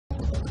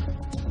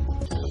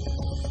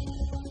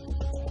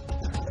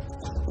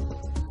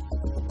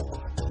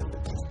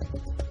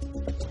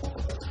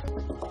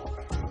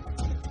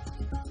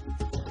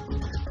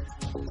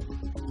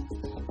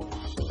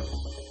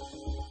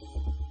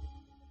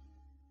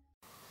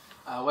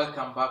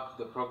Welcome back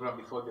to the program.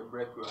 Before the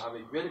break, we'll have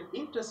a very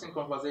interesting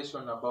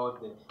conversation about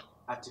the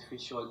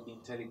artificial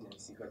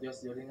intelligence. If you're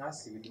just joining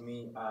us, with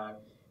me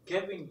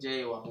Kelvin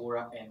J.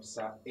 Wambura and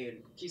Sir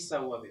Eddy Khisa,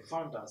 who are the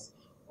founders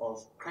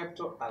of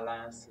Crypto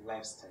Alliance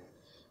Lifestyle.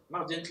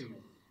 Now,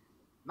 gentlemen,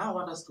 now I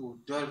want us to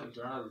delve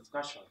into another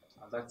discussion,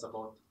 and that's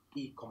about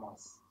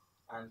e-commerce.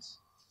 And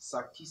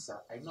Sir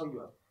Khisa, I know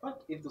you are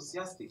quite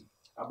enthusiastic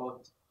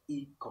about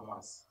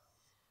e-commerce.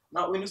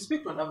 Now, when you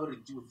speak to an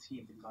average youth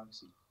here in the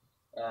country,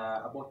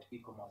 about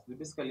e-commerce, they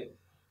basically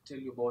tell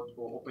you about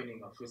opening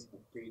a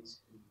Facebook page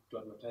to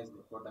advertise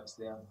the products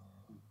there,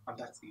 and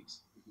that's it.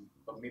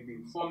 Or maybe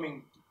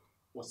forming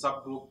a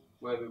WhatsApp group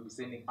where we'll be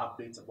sending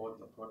updates about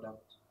the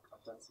product,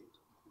 and that's it.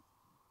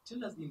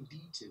 Tell us in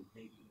detail,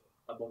 maybe,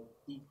 about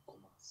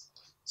e-commerce.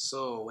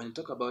 So when you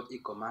talk about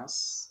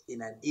e-commerce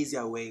in an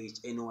easier way which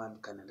anyone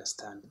can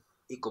understand,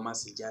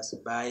 e-commerce is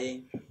just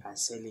buying and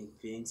selling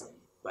things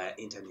via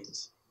internet.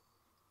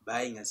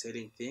 Buying and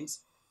selling things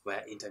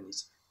via internet.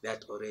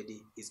 That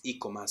already is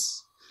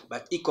e-commerce.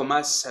 But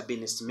e-commerce has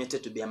been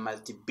estimated to be a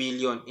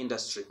multi-billion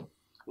industry.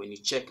 When you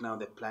check now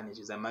the planet,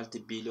 it's a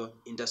multi-billion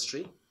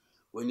industry.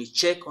 When you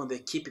check on the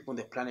key people on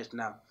the planet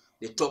now,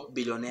 the top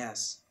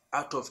billionaires,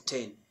 out of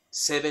 10,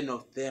 7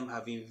 of them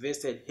have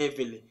invested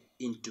heavily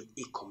into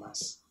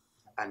e-commerce.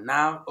 And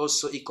now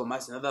also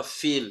e-commerce is another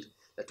field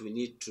that we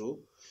need to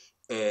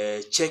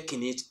check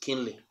in it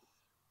keenly,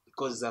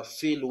 because it's a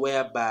field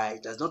whereby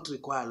it does not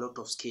require a lot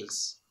of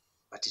skills,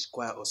 but it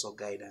requires also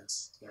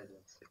guidance.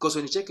 Because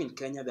when you check in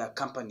Kenya, there are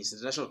companies,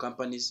 international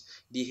companies,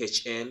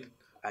 DHL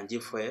and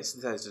G4S,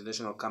 these are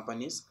international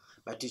companies,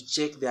 but you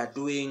check they are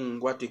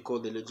doing what we call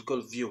the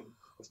logical view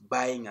of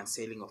buying and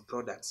selling of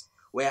products,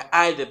 where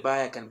I, the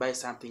buyer, can buy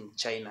something in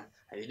China,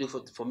 and they do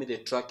for me the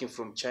tracking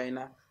from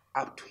China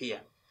up to here.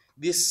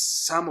 These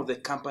some of the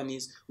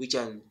companies which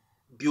are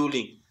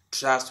building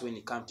trust when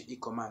it comes to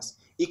e-commerce.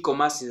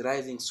 E-commerce is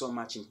rising so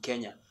much in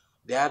Kenya.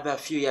 The other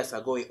few years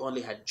ago, we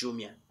only had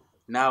Jumia.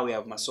 Now we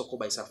have Masoko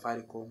by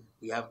Safaricom.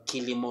 We have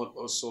Kilimall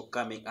also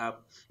coming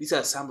up. These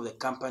are some of the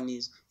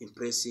companies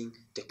embracing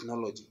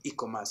technology,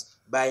 e-commerce,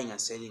 buying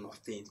and selling of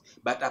things.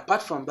 But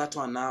apart from that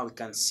one now, we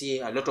can see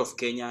a lot of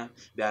Kenya,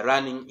 they are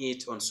running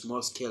it on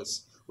small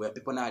scales, where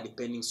people now are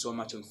depending so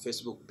much on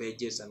Facebook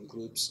pages and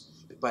groups.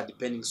 People are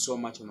depending so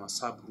much on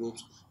WhatsApp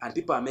groups, and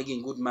people are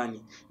making good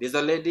money. There's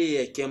a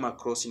lady I came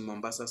across in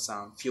Mombasa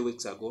some few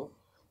weeks ago.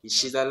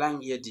 She's a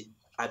young Eddy.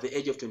 At the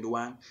age of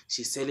 21,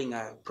 she's selling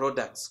her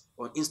products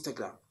on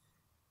Instagram.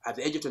 At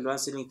the age of 21,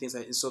 selling things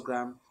on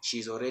Instagram,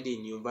 she's already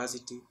in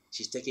university.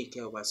 She's taking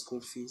care of her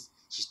school fees.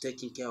 She's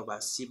taking care of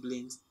her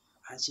siblings.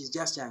 And she's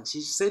just young.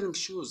 She's selling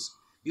shoes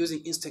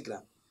using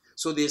Instagram.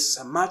 So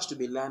there's much to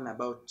be learned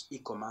about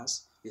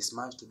e-commerce. There's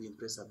much to be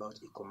impressed about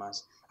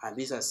e-commerce. And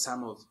these are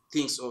some of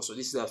things also.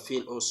 This is a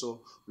field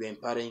also we're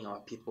empowering our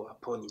people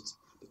upon it.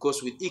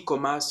 Because with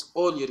e-commerce,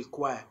 all you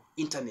require,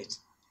 internet.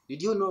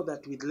 Did you know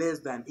that with less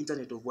than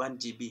internet of 1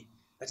 GB,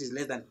 that is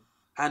less than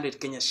 100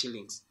 Kenya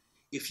shillings,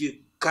 if you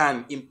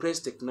can impress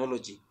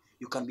technology,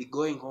 you can be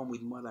going home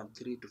with more than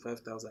 3,000 to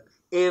 5,000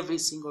 every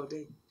single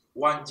day.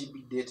 1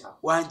 GB data.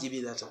 1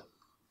 GB data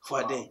for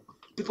a day.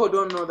 People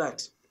don't know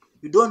that.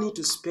 You don't need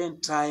to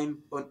spend time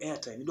on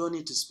airtime. You don't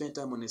need to spend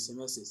time on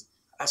SMSs.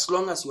 As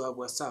long as you have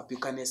WhatsApp, you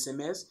can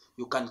SMS,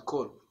 you can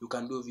call, you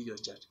can do video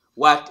chat.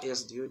 What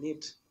else do you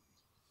need?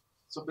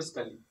 So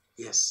basically,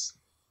 yes.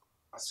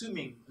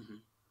 Assuming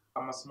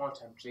I'm a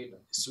small-time trader.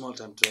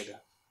 Small-time trader.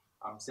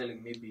 I'm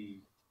selling maybe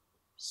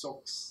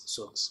socks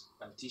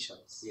and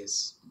t-shirts.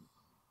 Yes.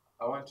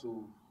 I want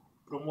to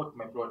promote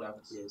my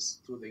product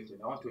through the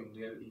internet. I want to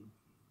enroll in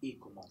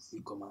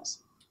e-commerce.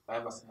 I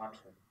have a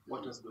smartphone.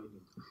 What else do I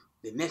need?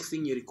 The next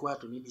thing you require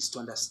to need is to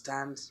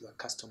understand your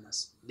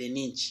customers, the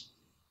niche.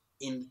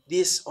 In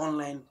this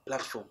online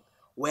platform,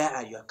 where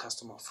are your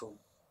customers from?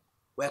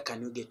 Where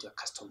can you get your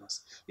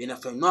customers? Then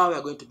if you know how you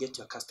are going to get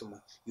your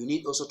customer, you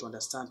need also to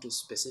understand 2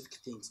 specific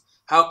things.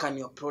 How can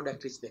your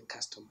product reach the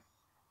customer?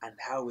 And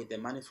how will the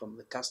money from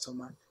the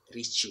customer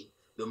reach you?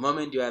 The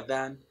moment you are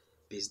done,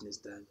 business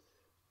done.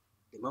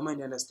 The moment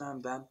you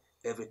understand that,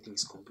 everything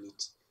is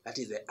complete. That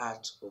is the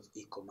art of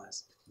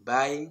e-commerce.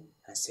 Buying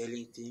and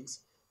selling things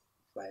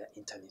via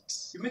internet.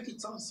 You make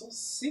it sound so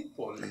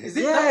simple. Is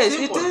it yes,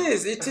 simple?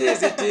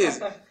 It is.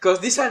 Because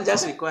this one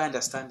just requires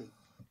understanding.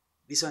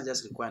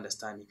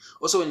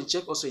 Also, when you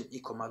check also in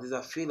e-commerce, there's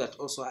a field that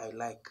also I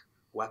like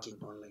working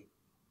online.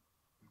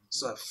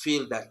 So I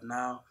feel that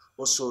now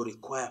also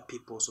require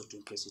people also to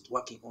impress it,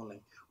 working online.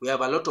 We have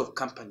a lot of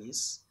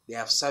companies, they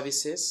have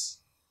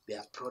services, they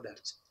have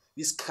products.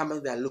 These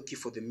companies, they are looking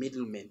for the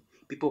middlemen.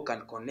 People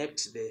can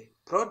connect the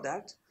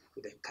product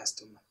with the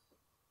customer,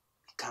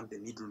 become the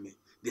middleman.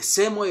 The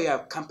same way you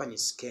have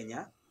companies,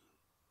 Kenya,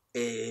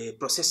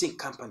 processing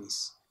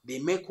companies. They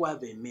make what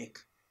they make.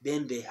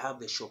 Then they have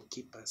the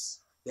shopkeepers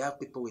They have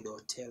people with the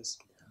hotels.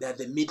 They are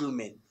the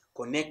middlemen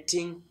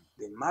connecting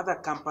the mother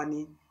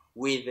company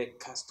with the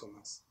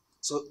customers.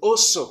 So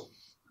also,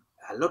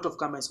 a lot of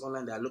companies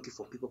online, they are looking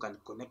for people who can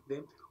connect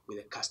them with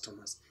the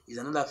customers. It's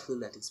another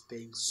field that is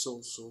paying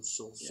so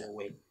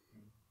well.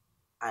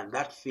 And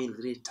that field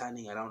really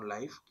turning around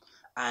life.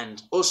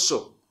 And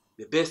also,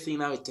 the best thing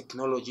now is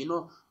technology.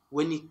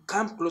 When you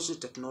come close to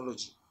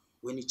technology,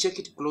 when you check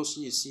it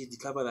closely, you see,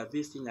 discover that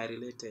these things are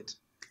related.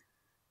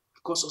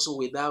 Because also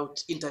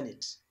without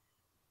internet,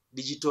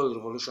 digital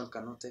revolution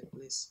cannot take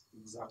place.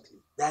 Exactly.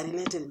 They are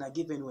related in a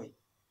given way.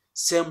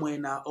 Same way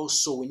now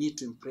also we need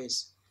to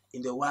impress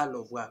in the world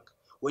of work.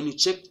 When you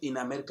check in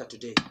America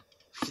today,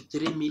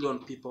 53 million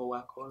people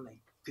work online.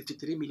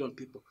 53 million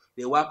people.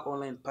 They work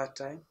online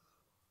part-time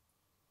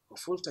or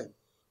full-time.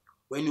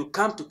 When you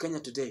come to Kenya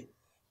today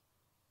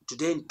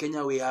in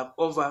Kenya we have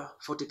over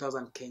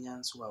 40,000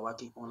 Kenyans who are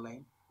working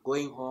online,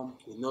 going home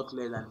with not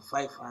less than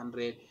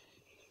 $500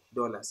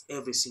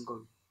 every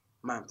single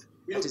month.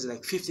 That is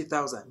like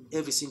 50,000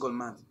 every single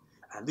month.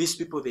 And these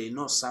people, they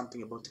know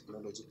something about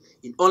technology.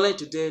 In online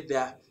today,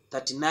 there are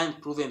 39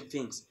 proven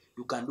things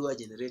you can do and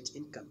generate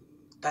income.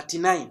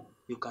 39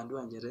 you can do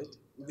and generate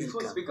Before we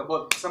income. speak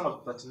about some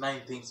of the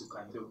 39 things you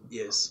can do.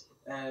 Yes.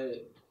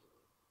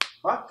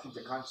 Back in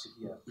the country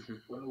here,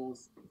 when we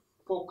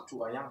spoke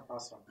to a young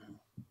person,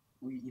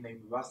 we in a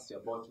university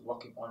about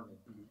working online,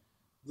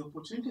 the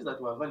opportunities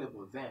that were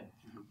available then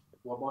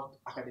were about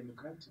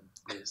academic writing.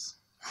 Yes.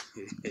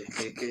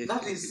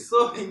 That is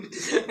so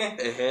interesting.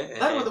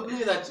 That was the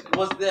opportunity that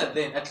was there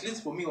then, at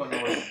least for me when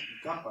I was in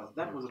campus.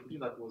 That was the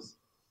opportunity that was,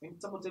 when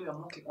someone tell you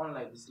I'm working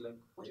online, it's like,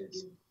 what do you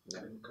do?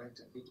 Academic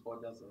writing, get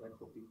orders and write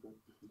for people.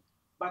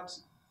 But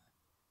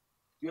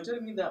you're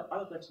telling me that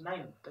other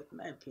 39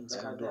 things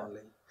can do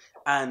online.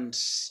 And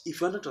if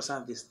you want to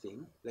understand this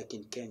thing, like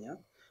in Kenya,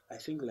 I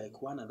think like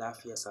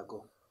 1.5 years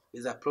ago,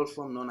 there's a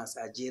platform known as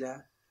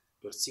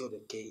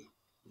ajira.co.ke.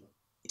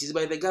 It is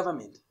by the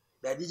government.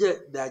 The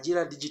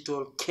Ajira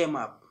Digital came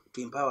up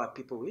to empower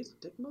people with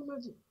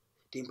technology,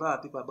 to empower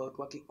people about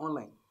working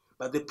online.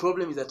 But the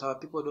problem is that our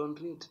people don't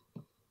read.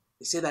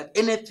 They say that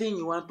anything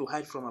you want to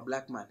hide from a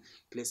black man,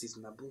 place it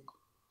in a book.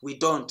 We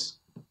don't.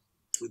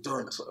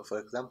 For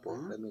example,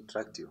 let me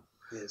interrupt you.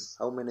 Yes.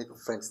 How many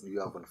friends do you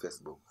have on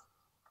Facebook?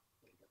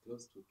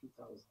 Close to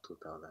 2,000.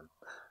 2,000.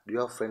 Do you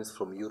have friends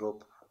from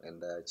Europe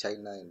and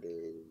China and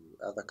the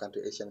other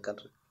country, Asian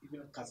country?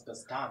 Even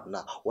Kazakhstan.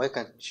 Now, why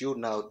can't you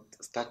now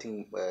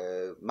starting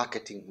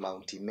marketing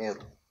Mount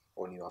Meru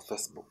on your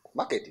Facebook?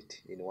 Market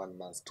it in 1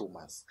 month, 2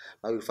 months.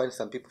 Now you'll find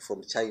some people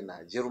from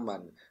China,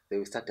 Germany, they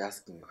will start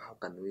asking you, how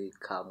can we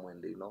come when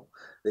they know?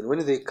 Then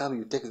when they come,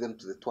 you take them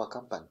to the tour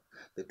company.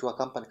 The tour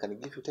company can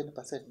give you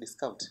 10%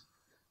 discount.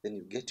 Then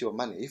you get your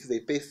money. If they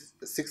pay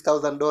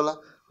 $6,000,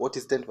 what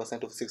is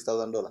 10% of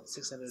 $6,000?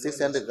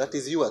 600. That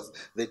is yours.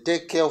 They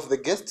take care of the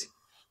guest.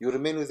 You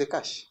remain with the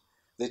cash.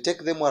 They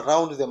take them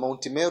around the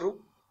Mount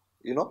Meru.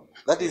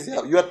 That is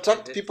how you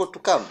attract people to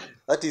come.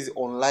 That is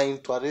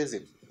online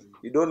tourism.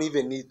 You don't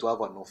even need to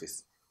have an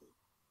office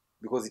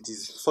because it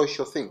is a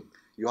social thing.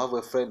 You have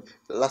a friend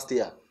last 2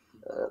 years,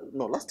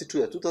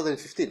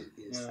 2015.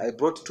 Yes. I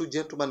brought 2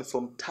 gentlemen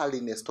from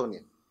Tallinn,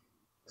 Estonia,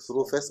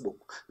 through Facebook.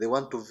 They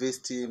want to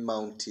visit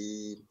Mount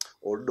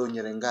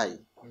Oldonyerengai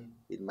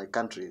in my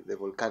country, the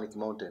volcanic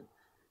mountain.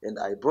 And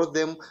I brought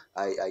them,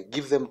 I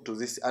give them to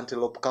this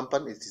antelope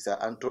company. It is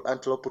an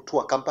antelope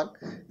tour company.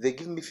 They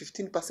give me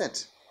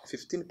 15%.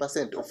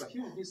 15% That's a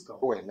huge discount.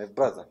 Oh, my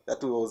brother,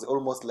 that was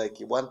almost like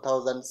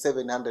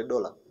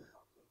 $1,700.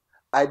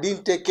 I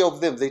didn't take care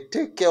of them. They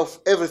take care of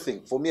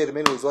everything. For me, I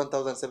remain with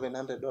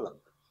 $1,700.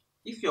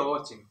 If you're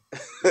watching,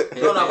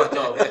 you don't have a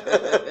job,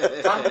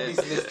 turn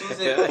business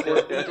Tuesday,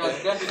 it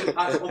has granted you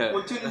an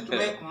opportunity to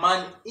make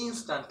money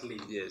instantly.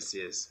 Yes.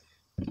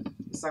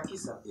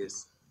 Khisa.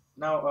 Yes.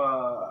 Now,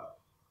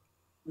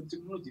 with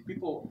technology,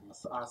 people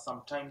are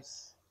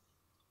sometimes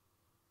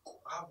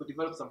have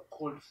developed some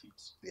cold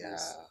feet. Yeah.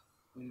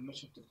 When you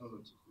mention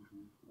technology,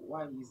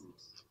 why is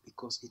it?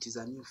 Because it is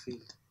a new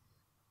field.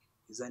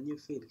 It's a new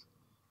field.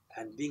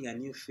 And being a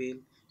new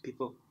field,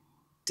 people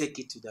take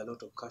it with a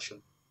lot of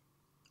caution.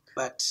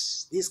 But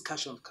this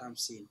caution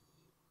comes in.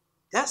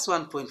 That's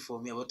one point for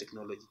me about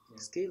technology.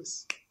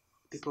 Skills.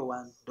 People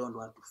don't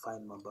want to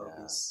find more about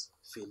this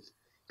field.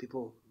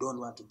 People don't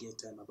want to get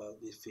time about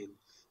this field.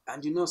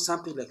 And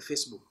something like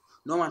Facebook,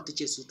 no one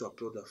teaches you to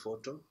upload a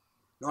photo.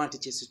 No one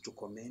teaches you to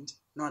comment.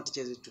 No one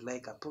teaches you to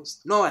like a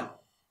post. No one.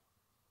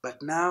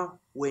 But now,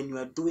 when you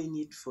are doing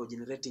it for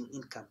generating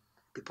income,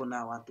 people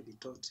now want to be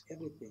taught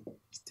everything,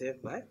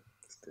 step by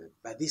step.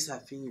 But these are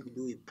things you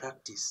do in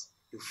practice.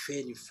 You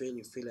fail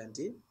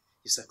until you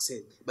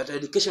succeed. But the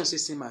education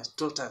system has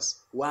taught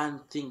us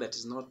one thing that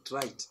is not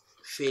right.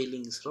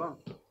 Failing is wrong.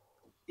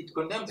 It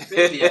condemns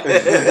failure.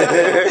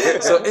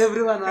 So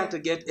everyone wants to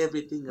get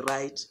everything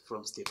right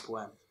from step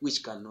one,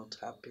 which cannot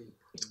happen.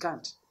 It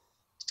can't.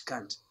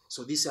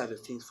 So these are the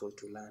things for you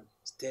to learn,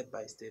 step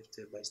by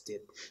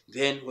step.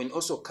 Then when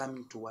also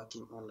coming to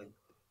working online,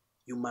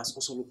 you must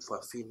also look for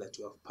a field that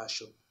you have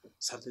passion,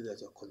 something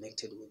that you are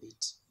connected with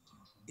it.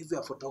 If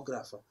you're a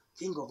photographer,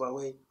 think of a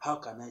way, how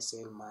can I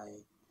sell my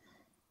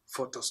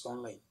photos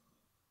online?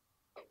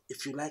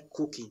 If you like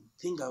cooking,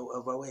 think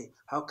of a way,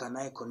 how can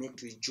I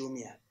connect with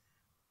Jumia?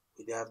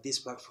 They have this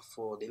platform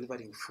for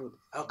delivering food.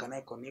 How can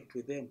I connect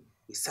with them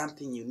with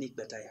something unique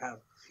that I have?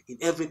 In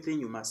everything,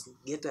 you must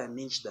get a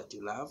niche that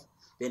you love,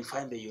 then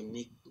find the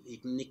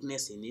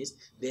uniqueness in it.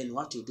 Then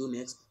what you do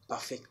next,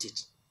 perfect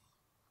it.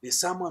 There's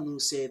someone who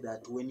said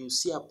that when you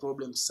see a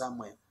problem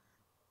somewhere,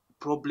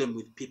 problem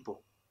with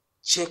people,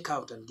 check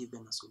out and give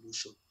them a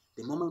solution.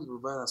 The moment you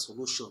provide a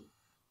solution,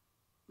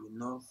 you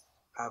know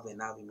have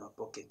enough in your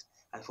pocket.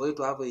 And for you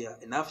to have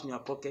enough in your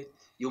pocket,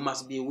 you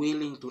must be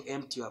willing to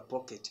empty your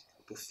pocket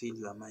to fill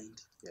your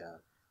mind. Yeah.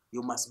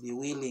 You must be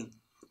willing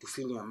to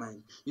fill your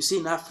mind. You see,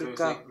 in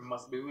Africa, so you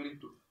must be willing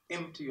to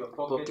empty your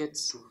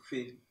pockets to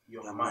fill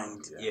your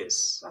mind. Yeah.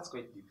 Yes. That's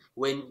quite deep.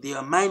 When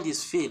your mind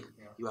is filled,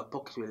 your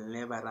pocket will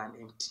never run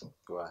empty.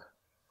 Wow.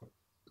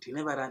 It will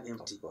never run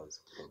empty.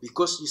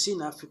 Because you see,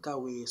 in Africa,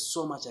 we're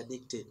so much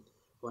addicted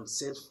on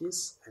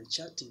selfies and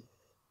chatting.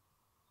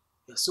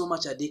 We're so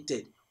much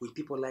addicted with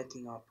people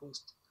liking our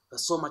post. We're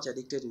so much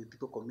addicted with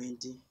people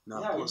commenting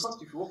on our post. In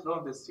fact, if you walk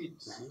down the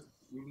street,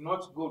 you will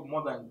not go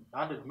more than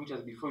 100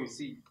 meters before you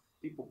see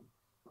people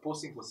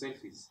posting for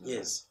selfies.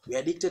 Yes, we're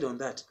addicted on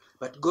that.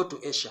 But go to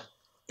Asia.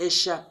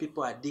 Asia,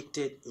 people are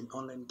addicted in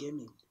online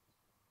gaming.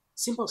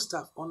 Simple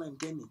stuff, online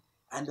gaming.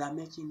 And they're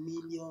making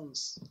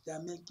millions.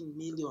 They're making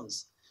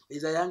millions.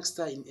 There's a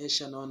youngster in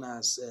Asia known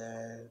as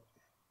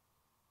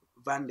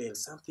Vandal.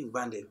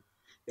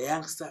 The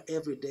youngster,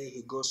 every day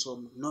he goes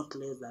home not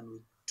less than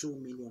with $2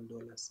 million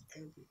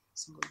every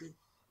single day.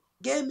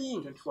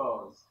 Gaming. 24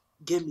 hours.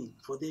 Gaming.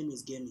 For them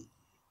is gaming.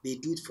 They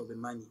do it for the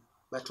money.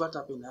 But what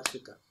happened in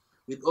Africa?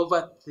 With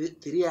over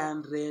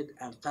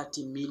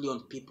 330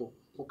 million people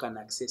who can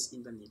access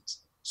internet,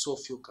 so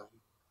few can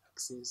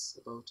access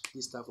about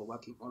this type of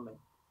working online.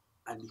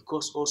 And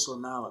because also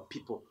now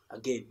people,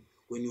 again,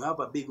 when you have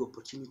a big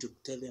opportunity to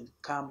tell them,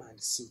 come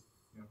and see.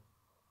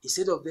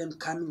 Instead of them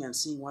coming and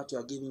seeing what you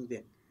are giving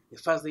them, the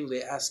first thing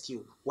they ask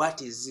you,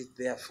 what is it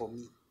there for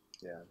me?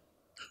 Yeah.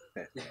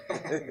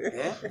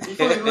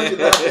 Before you go to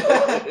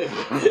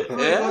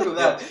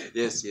that,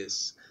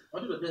 Yes. I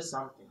want to address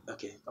something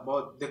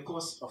about the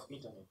cost of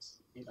internet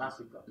in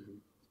Africa.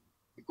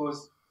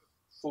 Because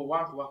for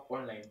one to work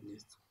online,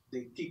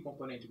 the key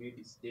component you need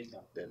is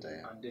data.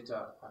 And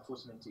data,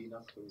 unfortunately, in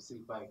Africa, we still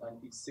buy.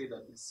 And it's said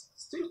that it's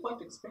still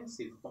quite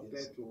expensive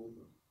compared to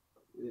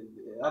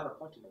other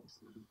continents.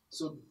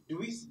 So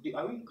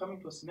are we coming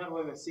to a scenario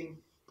where we're seeing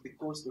the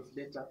cost of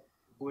data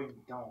going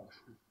down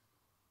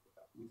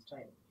with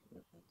time?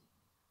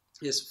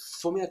 Yes,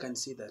 for me, I can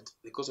see that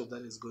because of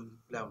that is going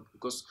down.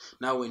 Because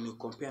now when you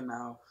compare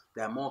now,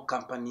 there are more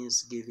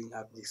companies giving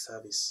up this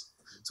service.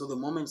 So the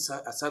moment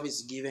a service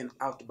is given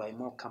out by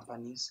more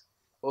companies,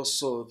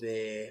 also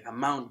the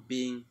amount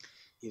being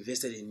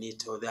invested in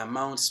it or the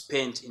amount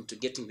spent into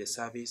getting the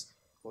service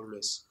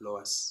always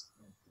lowers.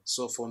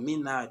 So for me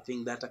now, I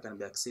think data can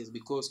be accessed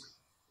because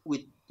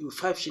with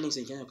 5 shillings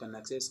in Kenya, you can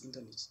access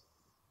internet.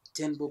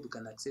 10 bob, you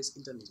can access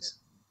internet.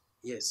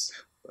 Yes.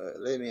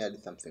 Let me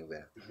add something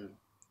there.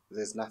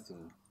 There's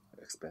nothing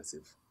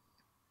expensive.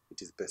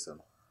 It is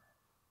personal.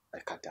 I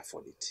can't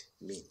afford it.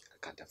 Me, I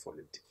can't afford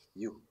it.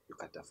 You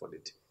can't afford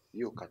it.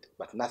 You can't.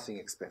 But nothing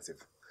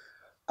expensive.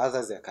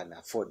 Others they can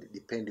afford,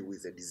 depending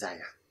with the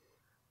desire.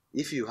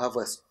 If you have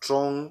a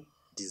strong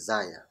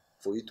desire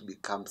for you to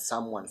become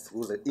someone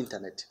through the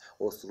internet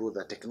or through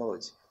the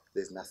technology,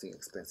 there's nothing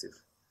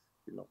expensive.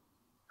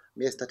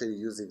 Me, I started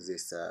using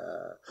this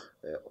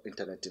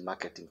internet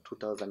marketing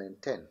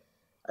 2010.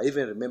 I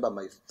even remember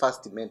my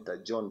first mentor,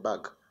 John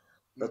Berg.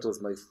 That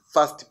was my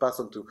first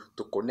person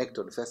to connect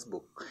on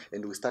Facebook,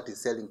 and we started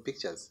selling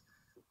pictures.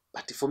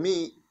 But for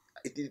me,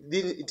 it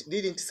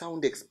didn't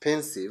sound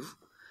expensive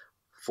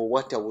for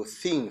what I was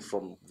seeing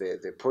from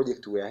the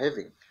project we are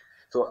having.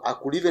 So I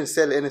could even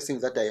sell anything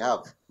that I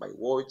have, my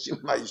watch,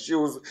 my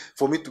shoes,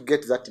 for me to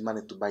get that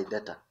money to buy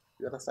data.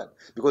 You understand?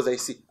 Because I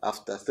see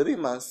after 3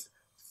 months,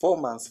 4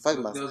 months, 5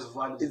 months,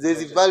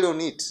 there's a value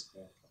on it.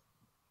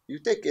 You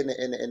take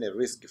any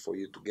risk for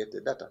you to get the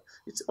data.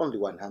 It's only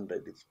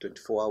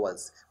 124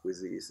 hours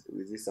with this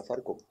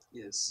Safaricom.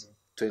 Yes.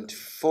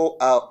 24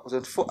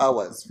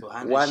 hours,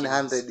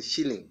 100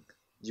 shilling.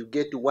 You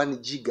get 1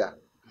 giga.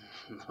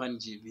 1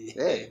 GB.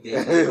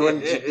 Yeah.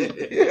 1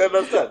 GB. You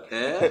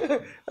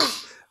understand?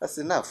 That's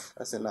enough.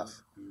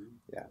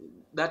 Yeah.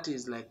 That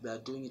is like they're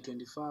doing it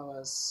 24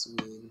 hours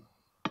with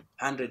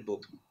 100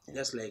 bob.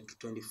 Just like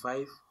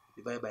 25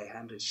 divided by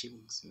 100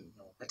 shillings.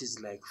 That is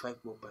like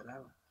 5 bob per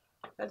hour.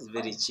 That's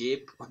very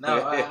cheap.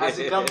 Now, as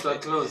we come to a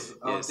close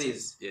of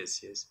this,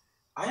 yes.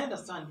 I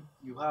understand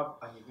you have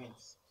an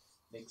event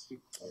next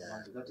week.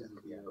 That is the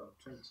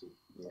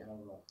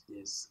 20th.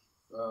 Yes.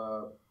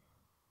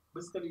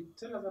 Basically,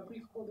 tell us a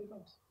brief about the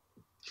event.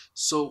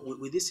 So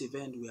with this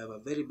event, we have a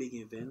very big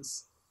event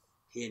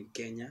here in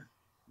Kenya.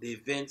 The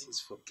event is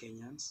for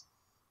Kenyans.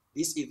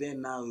 This event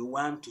now we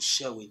want to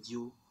share with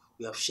you.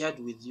 We have shared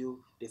with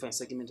you different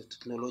segments of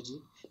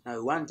technology. Now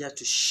we want just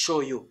to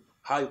show you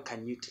how you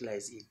can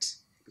utilize it.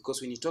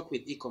 Because when you talk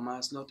with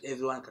e-commerce, not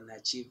everyone can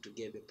achieve to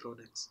get the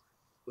products.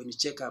 When you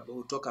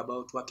talk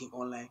about working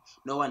online,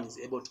 no one is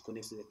able to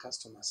connect to the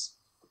customers.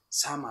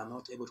 Some are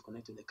not able to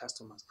connect to the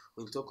customers.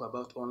 When you talk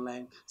about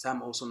online,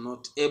 some also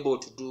not able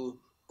to do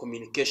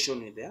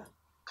communication with their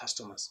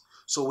customers.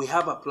 So we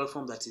have a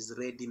platform that is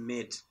ready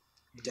made.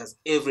 It has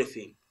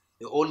everything.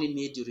 The only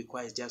need you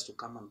require is just to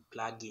come and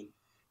plug in.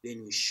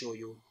 Then we show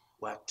you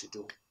what to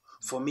do.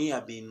 For me,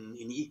 I've been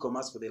in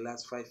e-commerce for the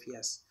last 5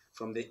 years,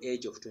 from the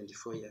age of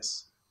 24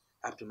 years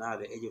up to now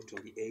the age of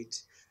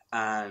 28.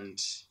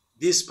 And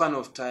this span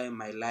of time,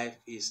 my life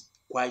is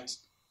quite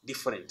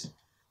different.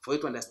 For you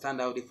to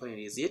understand how different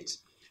is it,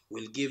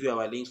 we'll give you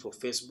our links for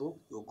Facebook.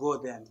 You'll go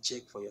there and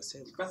check for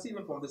yourself. You can see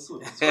me from the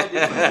suit. It's quite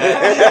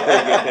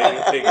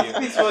Thank you.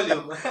 Speaks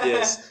volume.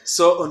 Yes.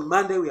 So on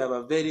Monday, we have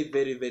a very,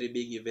 very, very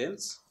big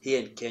event here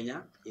in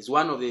Kenya. It's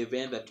one of the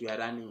events that we are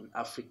running in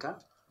Africa.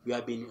 We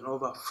have been in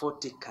over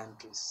 40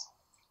 countries.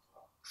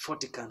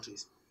 40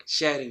 countries.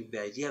 Sharing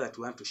the idea that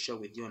we want to share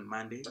with you on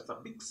Monday. That's a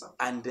big sum.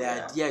 And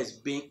the idea is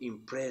being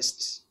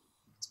impressed.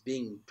 It's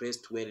being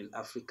impressed well in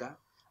Africa.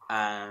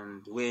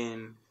 And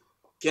when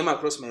came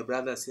across my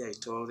brothers here, I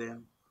told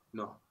them,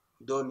 no,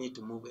 you don't need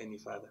to move any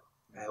further.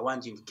 I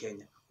want you in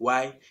Kenya.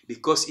 Why?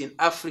 Because in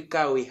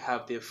Africa, we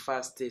have the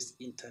fastest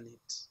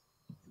internet.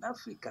 In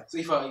Africa, So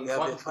if I we have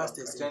want the to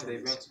fastest attend the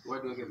internet. event,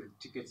 where do I get the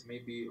tickets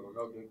maybe, or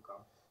how do I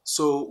come?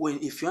 So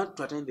if you want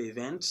to attend the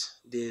event,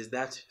 there's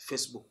that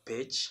Facebook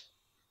page,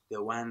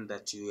 the one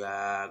that you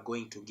are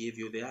going to give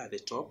you there at the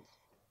top.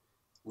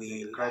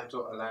 The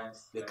Crypto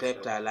Alliance. The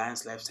Crypto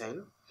Alliance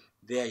Lifestyle.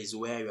 There is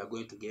where we are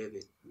going to give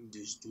it.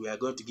 We are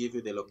going to give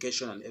you the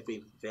location and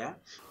everything there.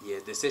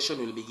 Yes, the session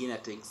will begin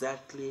at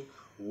exactly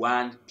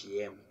 1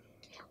 p.m.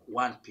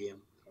 1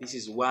 p.m. This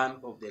is one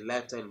of the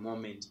lifetime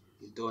moments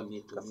you don't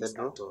need to miss at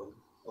all.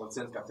 All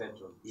Saints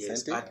Cathedral.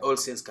 Yes, Same at All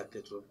Saints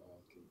Cathedral.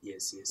 Okay.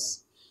 Yes,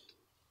 yes.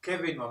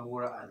 Kelvin,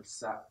 Wambura, and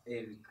Sir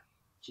Eric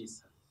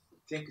Khisa,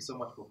 thank you so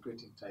much for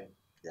creating time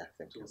Yeah,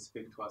 thank you. to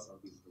speak to us on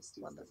Business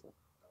Tuesday. Wonderful.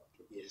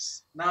 Okay.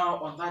 Yes. Now,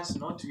 on that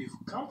note, we've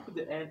come to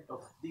the end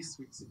of this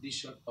week's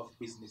edition of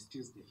Business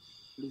Tuesday.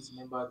 Please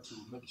remember to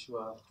make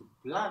sure to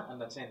plan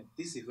and attend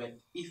this event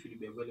if it will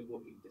be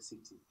available in the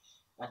city.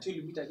 Until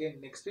we meet again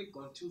next week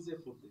on Tuesday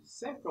for the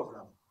same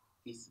program,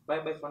 it's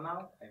bye-bye for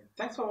now, and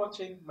thanks for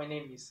watching. My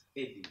name is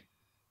Eddy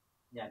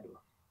Nyadwa.